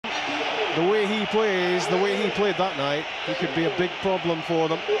the way he plays, the way he played that night, he could be a big problem for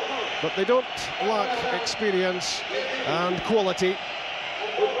them. But they don't lack experience and quality.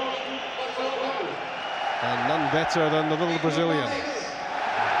 And none better than the little Brazilian.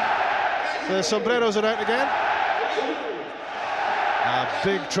 The sombreros are out again. A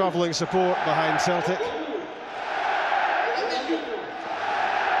big travelling support behind Celtic.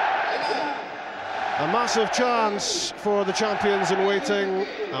 A massive chance for the champions in waiting,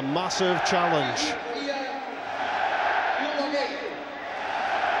 a massive challenge.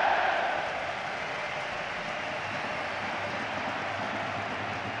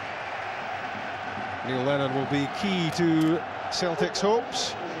 Neil Lennon will be key to Celtic's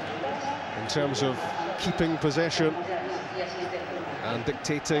hopes in terms of keeping possession and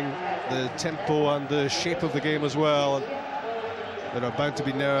dictating the tempo and the shape of the game as well. There are bound to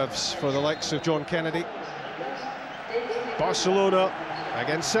be nerves for the likes of John Kennedy. Barcelona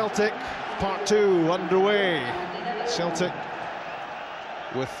against Celtic, part 2 underway. Celtic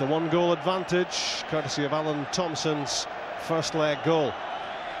with the 1-goal advantage, courtesy of Alan Thompson's first leg goal.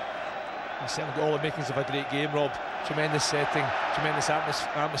 He's certainly got all the makings of a great game, Rob. Tremendous setting, tremendous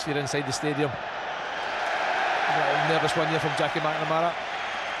atmosphere inside the stadium. A little nervous one here from Jackie McNamara.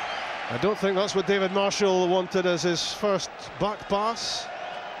 I don't think that's what David Marshall wanted as his first back pass.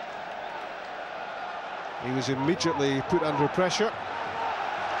 He was immediately put under pressure.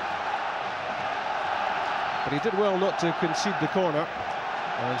 But he did well not to concede the corner.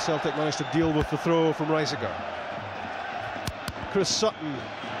 And Celtic managed to deal with the throw from Reisiger. Chris Sutton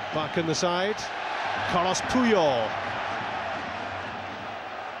back in the side. Carlos Puyol.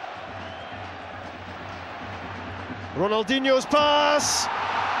 Ronaldinho's pass.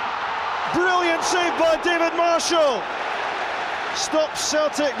 Brilliant save by David Marshall. Stops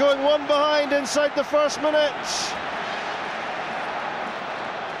Celtic going one behind inside the first minute.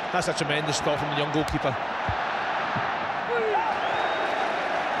 That's a tremendous stop from the young goalkeeper.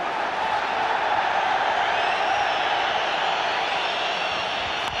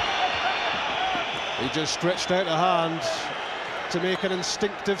 He just stretched out a hand to make an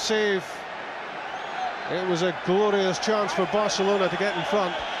instinctive save. It was a glorious chance for Barcelona to get in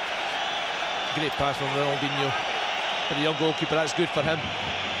front. Great pass from Ronaldinho. For the young goalkeeper, that's good for him.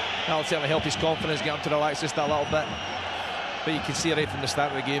 That'll certainly help his confidence, get him to relax just a little bit. But you can see right from the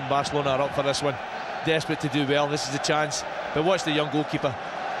start of the game, Barcelona are up for this one. Desperate to do well, this is the chance. But watch the young goalkeeper.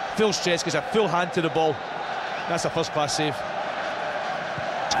 Full stretch, gives a full hand to the ball. That's a first-class save.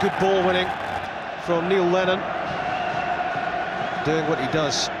 Good ball winning from Neil Lennon. Doing what he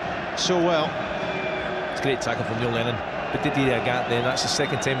does so well. It's a great tackle from Neil Lennon. But did he get there? That's the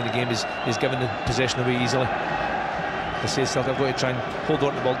second time in the game he's given the possession away easily. I say Celtic have got to try and hold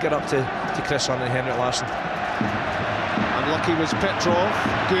on to the ball, get up to Chris Hunt and Henrik Larsson. Unlucky was Petrov.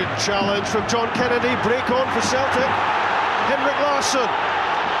 Good challenge from John Kennedy. Break on for Celtic. Henrik Larsson.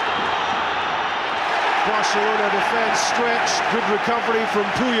 Barcelona defence stretched. Good recovery from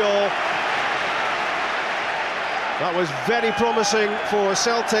Puyol. That was very promising for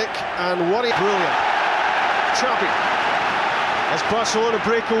Celtic and what a brilliant. Chappie. As Barcelona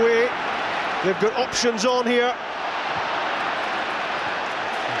break away, they've got options on here.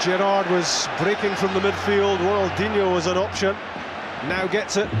 Gerrard was breaking from the midfield. Ronaldinho was an option. Now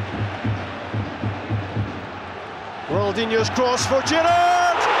gets it. Ronaldinho's cross for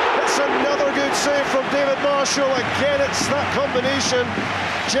Gerrard. It's another good save from David Marshall. Again, it's that combination.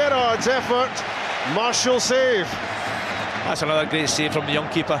 Gerrard's effort, Marshall's save. That's another great save from the young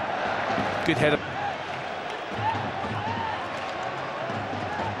keeper. Good header.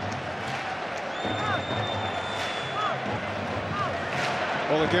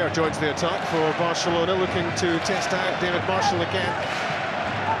 Oleguer joins the attack for Barcelona, looking to test out David Marshall again.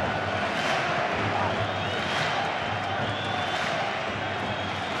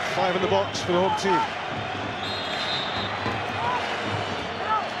 Five in the box for the home team.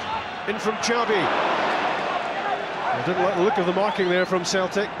 In from Xabi. I didn't like the look of the marking there from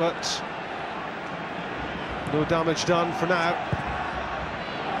Celtic, but no damage done for now.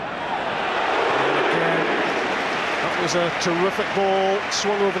 That was a terrific ball,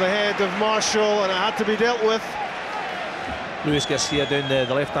 swung over the head of Marshall, and it had to be dealt with. Luis Garcia down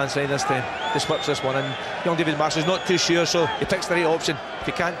the left-hand side this time. Just whips this one in. Young David Marshall's not too sure, so he picks the right option. If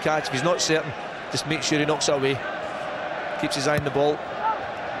he can't catch, if he's not certain, just make sure he knocks it away. Keeps his eye on the ball.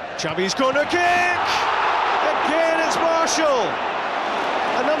 Xabi's corner kick! Again, it's Marshall!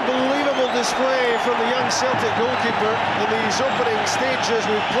 An unbelievable display from the young Celtic goalkeeper in these opening stages.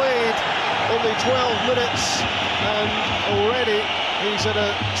 We've played only 12 minutes, and already he's had a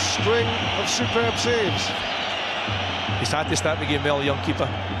string of superb saves. He's had to start the game well, the young keeper.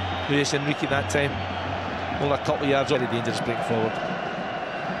 Luis Enrique that time. Only a couple of yards, very dangerous break forward.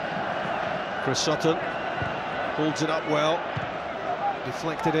 Chris Sutton holds it up well.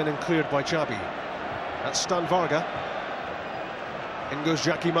 Deflected in and cleared by Xabi. That's Stan Varga. In goes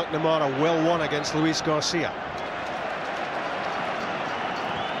Jackie McNamara, well won against Luis Garcia.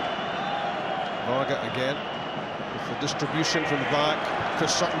 Varga again, with the distribution from the back.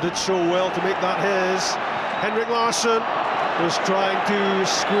 Chris Sutton did so well to make that his. Henrik Larsson was trying to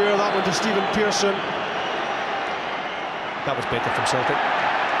square that one to Stephen Pearson. That was better from Celtic.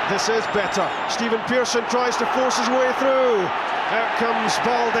 This is better. Stephen Pearson tries to force his way through. Out comes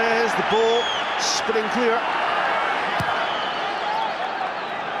Valdez, the ball spinning clear.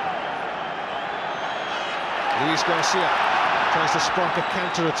 Luis Garcia tries to spark a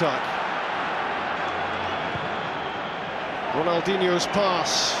counter-attack. Ronaldinho's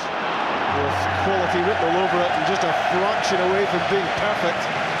pass with quality written all over it and just a fraction away from being perfect.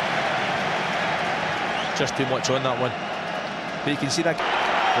 Just too much on that one. But you can see that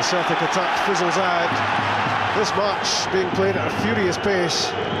the Celtic attack fizzles out. This match being played at a furious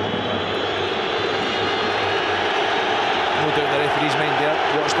pace. No doubt the referee's mind there.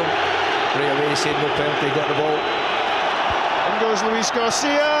 Watched him right away, said no penalty, got the ball. In goes Luis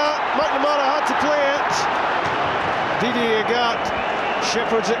Garcia. McNamara had to play it. Didier Agat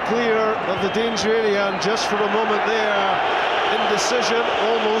shepherds it clear of the danger area, and just for a moment there, indecision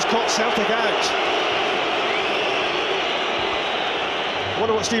almost caught Celtic out.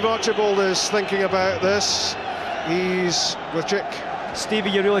 Wonder what Steve Archibald is thinking about this. He's with Chick.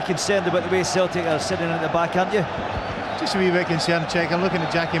 Stevie, you're really concerned about the way Celtic are sitting at the back, aren't you? Just a wee bit concerned, Chick. I'm looking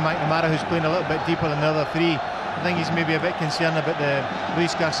at Jackie McNamara, who's playing a little bit deeper than the other three. I think he's maybe a bit concerned about the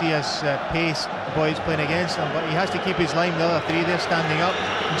Luis Garcia's pace, the boy he's playing against him, but he has to keep his line. The other three, they're standing up,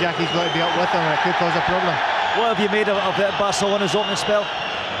 and Jackie's got to be up with him, or it could cause a problem. What have you made of Barcelona's opening spell?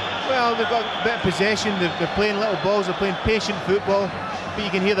 Well, they've got a bit of possession, they're playing little balls, they're playing patient football, but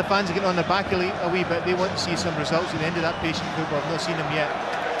you can hear the fans are getting on their back a wee bit. They want to see some results at the end of that patient football. I've not seen them yet.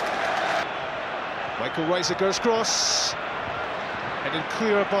 Michael Reiseger's cross, headed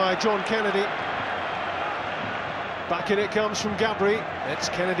clear by John Kennedy. Back in it comes from Gabri. It's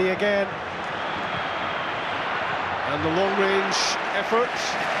Kennedy again. And the long-range effort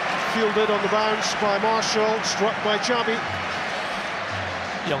fielded on the bounce by Marshall, struck by Xabi.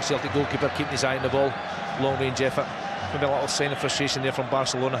 Young Celtic goalkeeper keeping his eye on the ball. Long-range effort. Maybe a little sign of frustration there from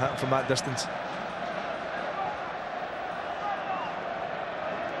Barcelona hitting from that distance.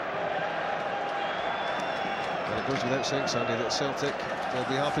 Well, it goes without saying, Sandy, that Celtic will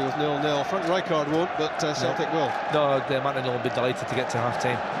be happy with 0-0. Frank Rijkaard won't, but Celtic will. No, the Martin will be delighted to get to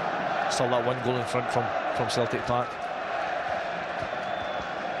half-time. Still that one goal in front from Celtic Park.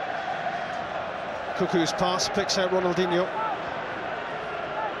 Cuckoo's pass picks out Ronaldinho.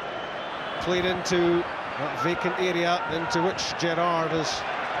 Played into that vacant area into which Gerrard has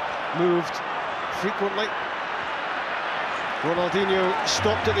moved frequently. Ronaldinho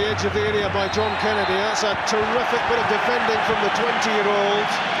stopped at the edge of the area by John Kennedy. That's a terrific bit of defending from the 20-year-old.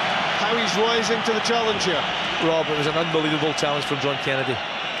 How he's rising to the challenge here. Rob, it was an unbelievable challenge from John Kennedy.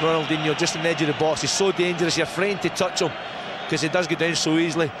 Ronaldinho just on the edge of the box. He's so dangerous, you're frightened to touch him because he does go down so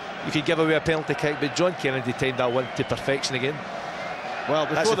easily. You could give away a penalty kick, but John Kennedy timed that one to perfection again. Well,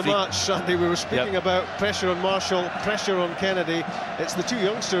 before the match, Sandy, we were speaking about pressure on Marshall, pressure on Kennedy. It's the two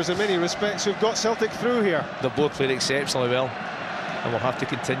youngsters in many respects who've got Celtic through here. They've both played exceptionally well, and will have to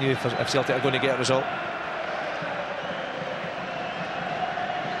continue if Celtic are going to get a result.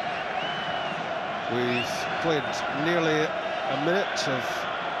 We've played nearly a minute of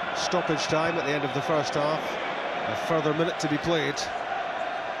stoppage time at the end of the first half. A further minute to be played.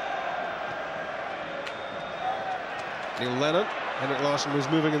 Neil Lennon. Henrik Larsson was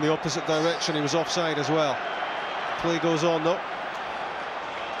moving in the opposite direction. He was offside as well. Play goes on though.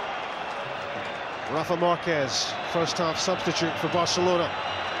 Rafa Marquez, first half substitute for Barcelona.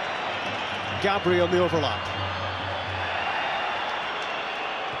 Gabri on the overlap.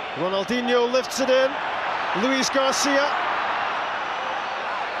 Ronaldinho lifts it in. Luis Garcia.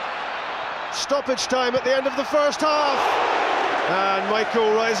 Stoppage time at the end of the first half. And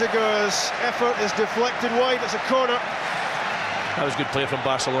Michael Reiseger's effort is deflected wide. It's a corner. That was good play from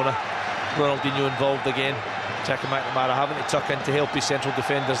Barcelona. Ronaldinho involved again. Jackie McNamara having to tuck in to help his central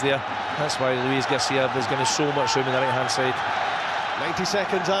defenders there. That's why Luis Garcia is getting so much room on the right-hand side. 90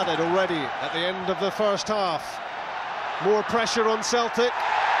 seconds added already at the end of the first half. More pressure on Celtic.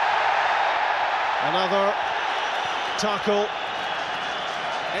 Another tackle,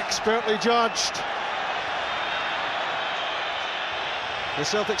 expertly judged. The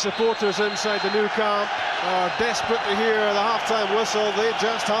Celtic supporters inside the Nou Camp are desperate to hear the half-time whistle. They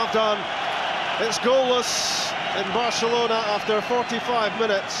just have done. It's goalless in Barcelona after 45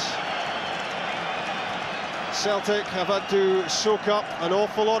 minutes. Celtic have had to soak up an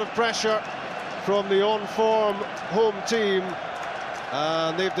awful lot of pressure from the on-form home team,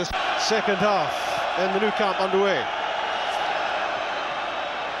 and they've the second half in the new camp underway.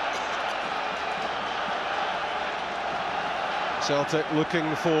 Celtic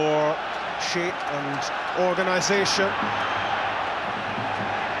looking for shape and organisation,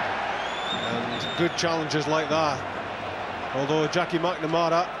 and good challenges like that. Although Jackie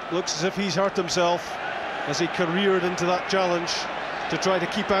McNamara looks as if he's hurt himself as he careered into that challenge to try to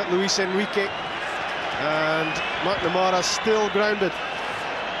keep out Luis Enrique, and McNamara still grounded.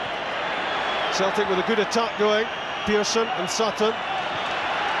 Celtic with a good attack going, Pearson and Sutton,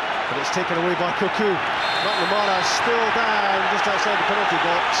 but it's taken away by Cocu. McNamara still down just outside the penalty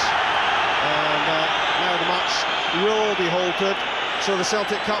box, and now the match will be halted so the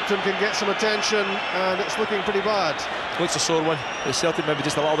Celtic captain can get some attention, and it's looking pretty bad. Looks a sore one. The Celtic maybe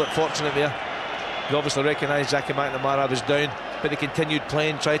just a little bit fortunate there. They obviously recognised Jackie McNamara was down, but they continued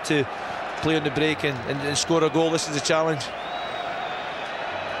playing, tried to play on the break and score a goal. This is a challenge.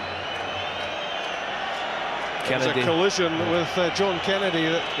 There's a collision with John Kennedy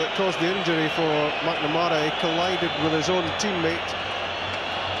that caused the injury for McNamara. He collided with his own teammate,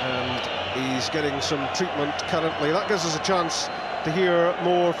 and he's getting some treatment currently. That gives us a chance to hear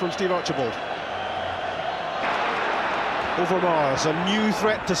more from Steve Archibald. Overmars, a new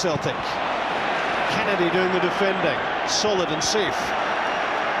threat to Celtic. Kennedy doing the defending, solid and safe.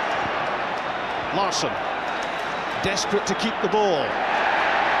 Larsson, desperate to keep the ball.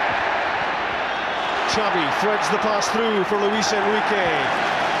 Xavi threads the pass through for Luis Enrique.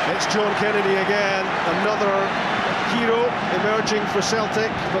 It's John Kennedy again, another hero emerging for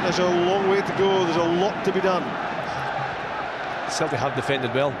Celtic, but there's a long way to go, there's a lot to be done. Celtic have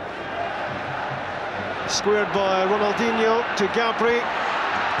defended well. Squared by Ronaldinho to Gabri.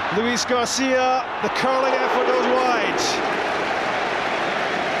 Luis Garcia, the curling effort goes wide.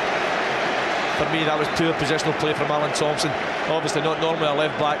 For me, that was poor positional play from Alan Thompson. Obviously not normally a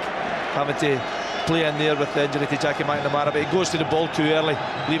left back, having to play in there with the injury to Jackie McNamara, but he goes to the ball too early,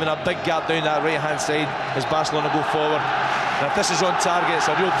 leaving a big gap down that right hand side as Barcelona go forward. And if this is on target, it's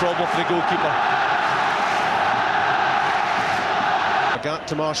a real problem for the goalkeeper. A gap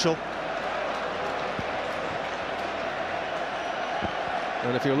to Marshall.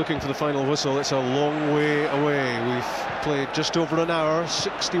 And if you're looking for the final whistle, it's a long way away. We've played just over an hour,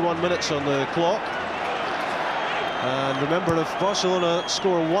 61 minutes on the clock. And remember, if Barcelona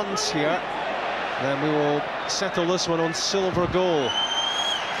score once here, then we will settle this one on silver goal.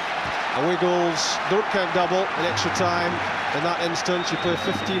 Away goals don't count double in extra time. In that instance, you play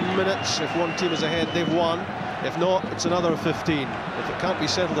 15 minutes. If one team is ahead, they've won. If not, it's another 15. If it can't be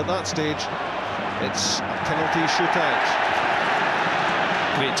settled at that stage, it's a penalty shootout.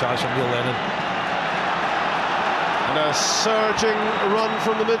 Great charge from Neil Lennon. And a surging run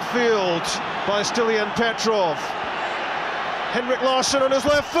from the midfield by Stilian Petrov. Henrik Larsson on his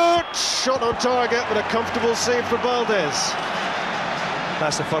left foot, shot on target, but a comfortable save for Valdez.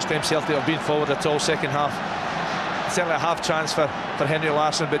 That's the first time Celtic have been forward at all second half. Certainly a half chance for Henrik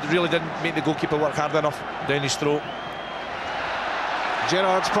Larsson, but really didn't make the goalkeeper work hard enough down his throat.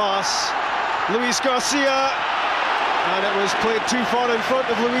 Gerrard's pass, Luis Garcia, and it was played too far in front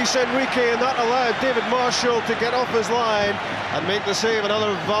of Luis Enrique, and that allowed David Marshall to get off his line and make the save,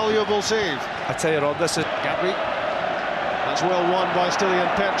 another valuable save. I tell you, Rob, this is Gabri. That's well won by Stilian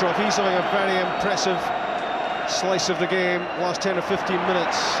Petrov. He's having a very impressive slice of the game. Last 10 or 15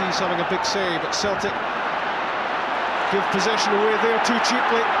 minutes, he's having a big save. But Celtic give possession away there too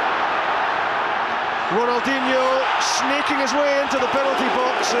cheaply. Ronaldinho snaking his way into the penalty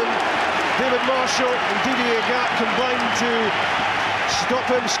box, and David Marshall and Didier Gap combined to stop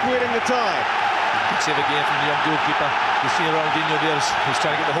him squaring the tie. Good save again from the young goalkeeper. You see Ronaldinho there, he's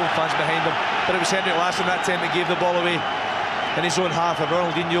trying to get the home fans behind him, but it was Henrik Larsson that time that gave the ball away in his own half, and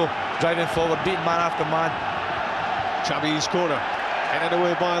Ronaldinho driving forward, beating man after man. Xavi's corner, headed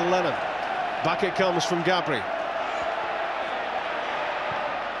away by Lennon. Back it comes from Gabri.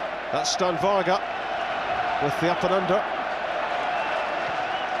 That's Stan Varga with the up and under.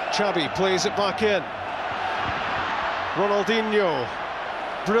 Xavi plays it back in. Ronaldinho,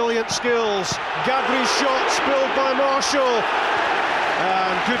 brilliant skills. Gabri's shot spilled by Marshall,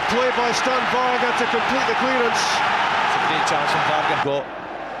 and good play by Stan Varga to complete the clearance. It's a great chance from Varga,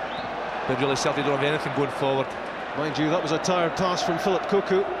 but really Celtic don't have anything going forward. Mind you, that was a tired pass from Philip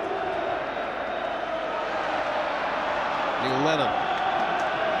Cocu. Neil Lennon,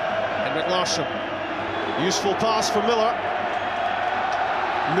 Henrik Larsson, Useful pass for Miller.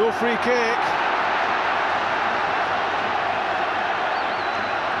 No free kick.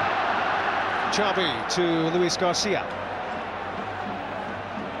 Xabi to Luis Garcia.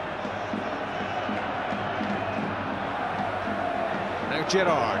 Now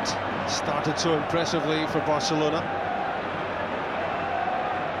Gerrard started so impressively for Barcelona.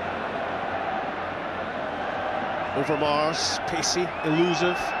 Over Mars, pacey,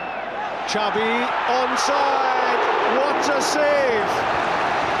 elusive. Xabi onside. What a save!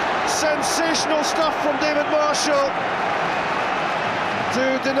 Sensational stuff from David Marshall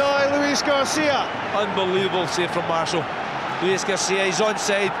to deny Luis Garcia. Unbelievable save from Marshall. Luis Garcia, he's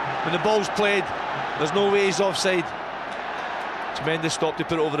onside when the ball's played. There's no way he's offside. Tremendous stop to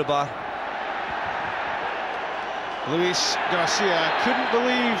put it over the bar. Luis Garcia couldn't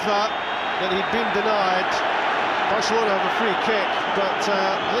believe that he'd been denied. Barcelona have a free kick, but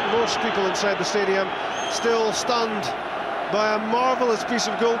I think most people inside the stadium still stunned by a marvellous piece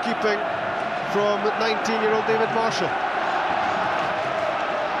of goalkeeping from 19-year-old David Marshall.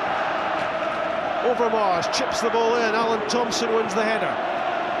 Over Mars, chips the ball in. Alan Thompson wins the header.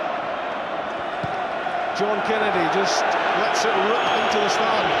 John Kennedy just lets it rip into the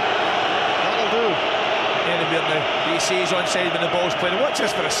stand. That'll do. Anywhere now. DC is onside when the ball's played. Watch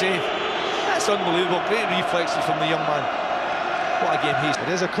this for a save. That's unbelievable. Great reflexes from the young man. What a game he's.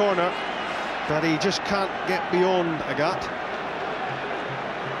 It is a corner, but he just can't get beyond Agat.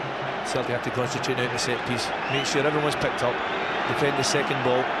 Celtic have to concentrate out the set piece. Make sure everyone's picked up. Defend the second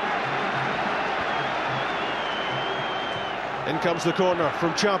ball. In comes the corner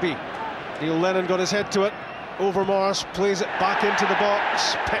from Xabi. Neil Lennon got his head to it. Over Mars, plays it back into the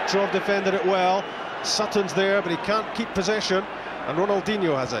box. Petrov defended it well. Sutton's there, but he can't keep possession. And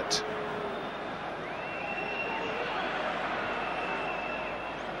Ronaldinho has it.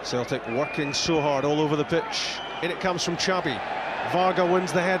 Celtic working so hard all over the pitch. In it comes from Xabi. Varga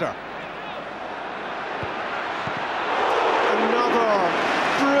wins the header. Another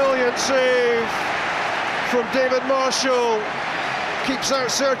brilliant save from David Marshall. Keeps out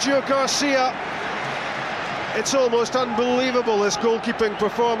Sergio Garcia. It's almost unbelievable, this goalkeeping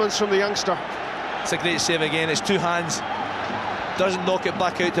performance from the youngster. It's a great save again. It's two hands. Doesn't knock it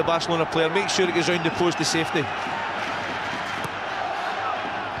back out to a Barcelona player. Makes sure it goes round the post to safety.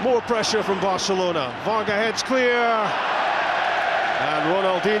 More pressure from Barcelona. Varga heads clear. And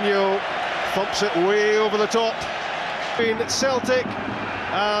Ronaldinho thumps it way over the top. Between Celtic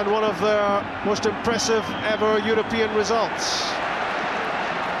and one of their most impressive ever European results.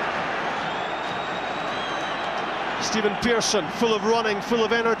 Stephen Pearson, full of running, full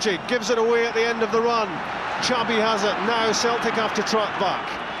of energy, gives it away at the end of the run. Xabi has it. Now Celtic have to track back.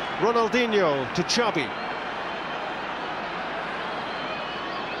 Ronaldinho to Xabi.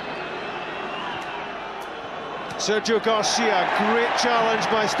 Sergio Garcia, great challenge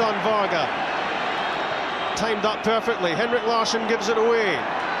by Stan Varga. Timed that perfectly. Henrik Larsson gives it away.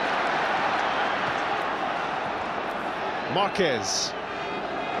 Marquez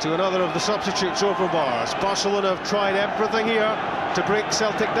to another of the substitutes over Mars. Barcelona have tried everything here to break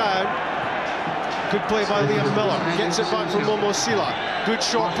Celtic down. Good play by Liam Miller. Gets it back from Momo Sila. Good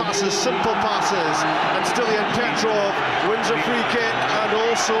short passes, simple passes. And Stilian Petrov wins a free kick and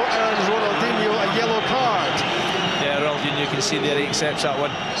also earns Ronaldinho a yellow card. Yeah, Ronaldinho, you can see there he accepts that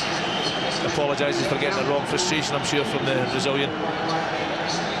one. Apologises for getting it wrong. Frustration, I'm sure, from the Brazilian.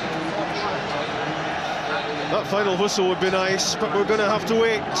 That final whistle would be nice, but we're going to have to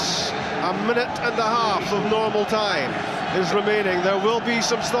wait. A minute and a half of normal time is remaining. There will be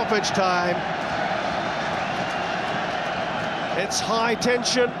some stoppage time. It's high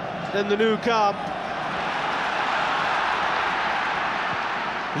tension in the Nou Camp.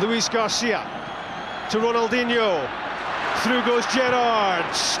 Luis Garcia to Ronaldinho. Through goes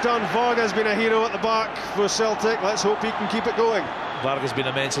Gerrard. Stan Varga's been a hero at the back for Celtic. Let's hope he can keep it going. Varga's been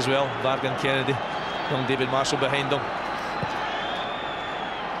immense as well. Varga and Kennedy. Young David Marshall behind them.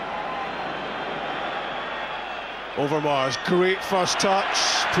 Over Mars, great first touch.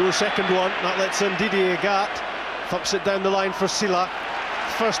 Poor second one. That lets in Didier Agat. Thumps it down the line for Sila.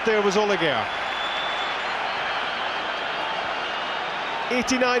 First there was Oleguer.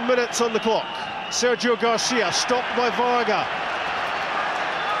 89 minutes on the clock. Sergio Garcia stopped by Varga.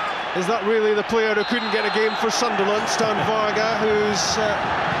 Is that really the player who couldn't get a game for Sunderland? Stan Varga, who's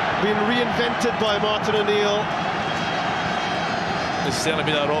been reinvented by Martin O'Neill. There's certainly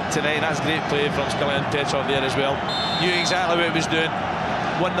been a rock tonight. That's great play from Stilian Petrov there as well. Knew exactly what he was doing.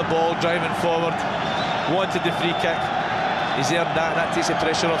 Won the ball, driving forward. Wanted the free kick. He's earned that, and that takes the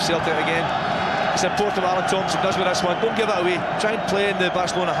pressure off Celtic again. It's important what Alan Thompson does with this one. Don't give it away. Try and play in the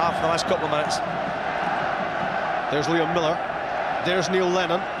Barcelona half in the last couple of minutes. There's Liam Miller. There's Neil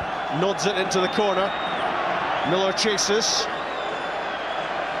Lennon. Nods it into the corner. Miller chases.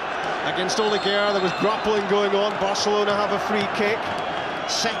 Against Oleguer, there was grappling going on. Barcelona have a free kick.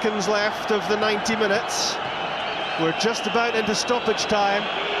 Seconds left of the 90 minutes. We're just about into stoppage time.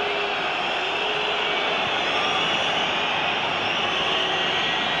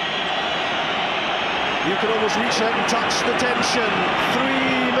 You can almost reach out and touch the tension.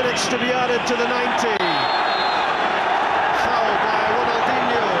 3 minutes to be added to the 90. Foul by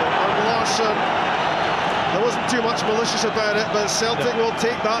Ronaldinho on Larsson. There wasn't too much malicious about it, but Celtic will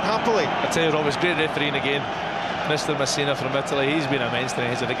take that happily. I tell you, Rob, it's great refereeing again. Mr. Messina from Italy, he's been immense tonight.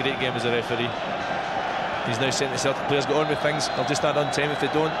 He's had a great game as a referee. He's now saying the Celtic players get on with things. They'll just add on time if they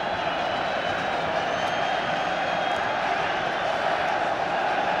don't.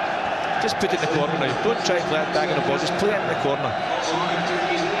 Just put it in the corner now. Don't try to play it back in the ball, just play it in the corner.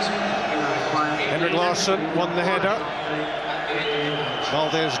 Henrik Larsson won the header.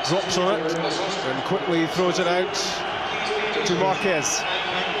 Valdez drops on it and quickly throws it out to Marquez.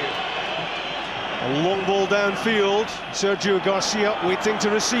 A long ball downfield. Sergio Garcia waiting to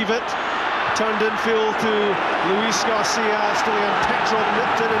receive it. Turned infield to Luis Garcia. Stilian Petrov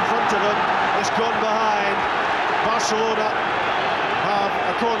nipped in front of him. It's gone behind. Barcelona have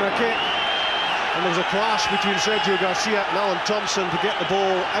a corner kick. And there was a clash between Sergio Garcia and Alan Thompson to get the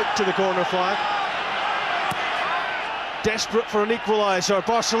ball out to the corner flag. Desperate for an equaliser,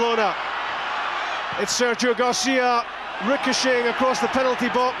 Barcelona. It's Sergio Garcia ricocheting across the penalty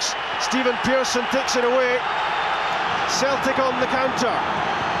box. Stephen Pearson takes it away. Celtic on the counter.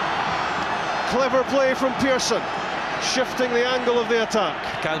 Clever play from Pearson, shifting the angle of the attack.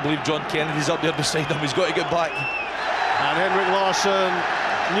 Can't believe John Kennedy's up there beside him. He's got to get back. And Henrik Larsson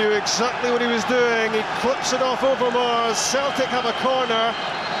knew exactly what he was doing. He clips it off Overmars. Celtic have a corner.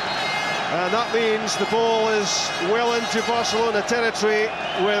 And that means the ball is well into Barcelona territory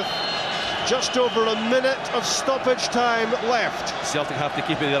with just over a minute of stoppage time left. Celtic have to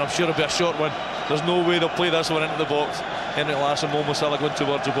keep it there. I'm sure it'll be a short one. There's no way they'll play this one into the box. Henrik Larsson, Momo Salah going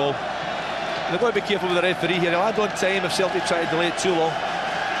towards the ball. They've got to be careful with the referee here. He'll add on time if Celtic try to delay it too long.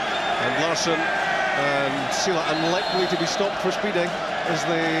 And Larsson and Sila unlikely to be stopped for speeding as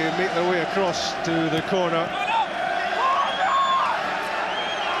they make their way across to the corner.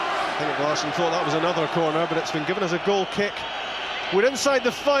 Henrik Larsson thought that was another corner, but it's been given as a goal kick. We're inside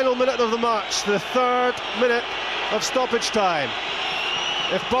the final minute of the match, the 3rd minute of stoppage time.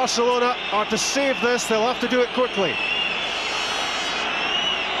 If Barcelona are to save this, they'll have to do it quickly.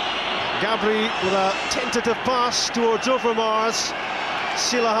 Gabri with a tentative pass towards Overmars.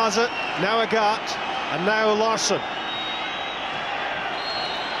 Sila has it, now Agat, and now Larsson.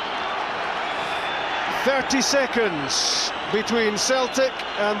 30 seconds between Celtic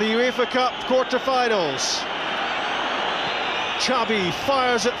and the UEFA Cup quarter-finals. Chabi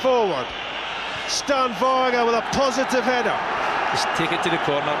fires it forward. Stan Varga with a positive header. Just take it to the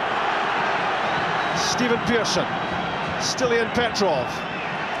corner. Stephen Pearson. Stilian Petrov.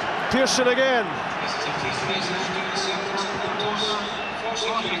 Pearson again.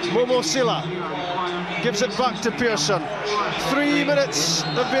 Momo Sila gives it back to Pearson. 3 minutes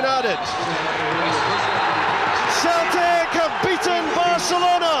have been added. Celtic have beaten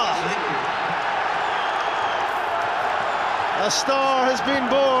Barcelona. A star has been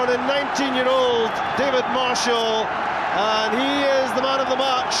born in 19-year-old David Marshall, and he is the man of the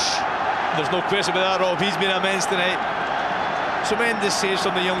match. There's no question about that, Rob. He's been immense tonight. Tremendous saves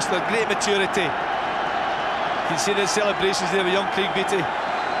from the youngster, great maturity. You can see the celebrations there with young Craig Beattie.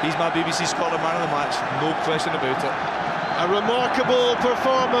 He's my BBC Scotland man of the match, no question about it. A remarkable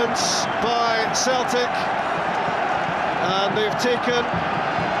performance by Celtic, and they've taken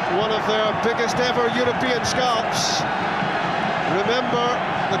one of their biggest ever European scalps. Remember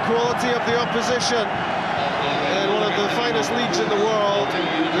the quality of the opposition in one of the finest leagues in the world.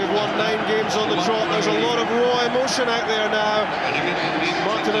 They've won 9 games on the trot. There's a lot of raw emotion out there now.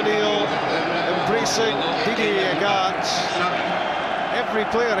 Martin O'Neill embracing Didier Agat. Every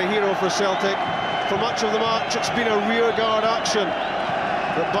player a hero for Celtic. For much of the match, it's been a rearguard action,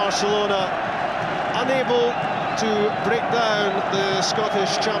 but Barcelona unable to break down the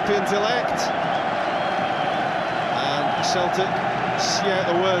Scottish champions-elect. Celtic see out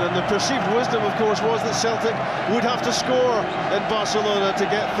the win, and the perceived wisdom, of course, was that Celtic would have to score in Barcelona to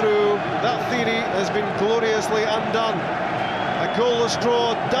get through. That theory has been gloriously undone. A goalless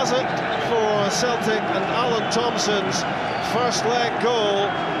draw does it for Celtic, and Alan Thompson's first leg goal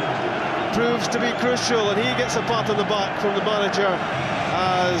proves to be crucial, and he gets a pat on the back from the manager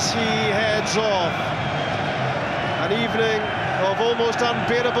as he heads off. An evening of almost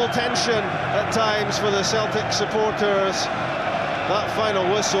unbearable tension at times for the Celtic supporters. That final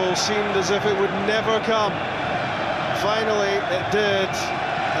whistle seemed as if it would never come. Finally it did,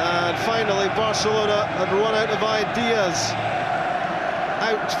 and finally Barcelona had run out of ideas.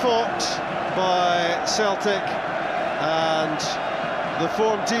 Outfought by Celtic, and the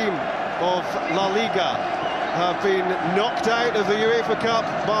form team of La Liga have been knocked out of the UEFA Cup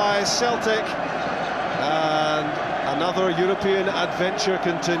by Celtic, and another European adventure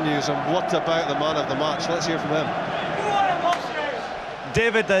continues. And what about the man of the match? Let's hear from him.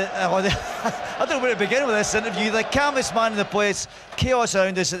 David, I don't know where to begin with this interview. The calmest man in the place, chaos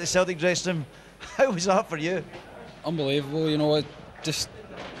around us at the Celtic dressing room. How was that for you? Unbelievable, you know.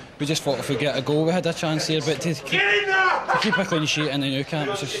 We just thought if we get a goal, we had a chance here, but to keep a clean sheet in the Nou Camp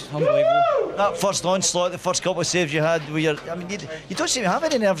was just unbelievable. That first onslaught, the first couple of saves you had, you don't seem to have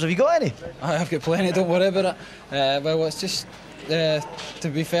any nerves. Have you got any? I've got plenty, don't worry about it. Well, it's just, to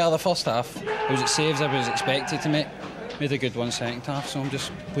be fair, the first half, it was saves I was expected to make. Made a good one second half, so I'm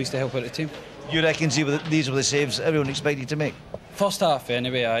just pleased to help out the team. You reckon these were the saves everyone expected to make? First half,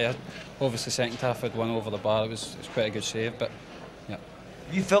 anyway. Obviously, second half had one over the bar. It was quite a good save, but yeah.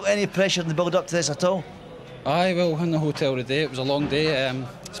 Have you felt any pressure in the build-up to this at all? Aye, well, in the hotel today, it was a long day,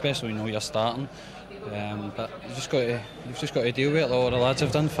 especially when you know you're starting. But you've just got to deal with it. All the lads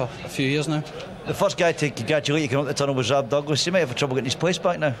have done for a few years now. The first guy to congratulate you coming up the tunnel was Rab Douglas. He might have trouble getting his place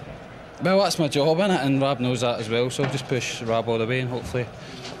back now. Well, that's my job, innit? And Rab knows that as well, so I'll just push Rab all the way and hopefully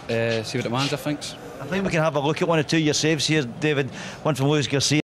see what the manager thinks. I think we can have a look at one or two of your saves here, David. One from Luis Garcia.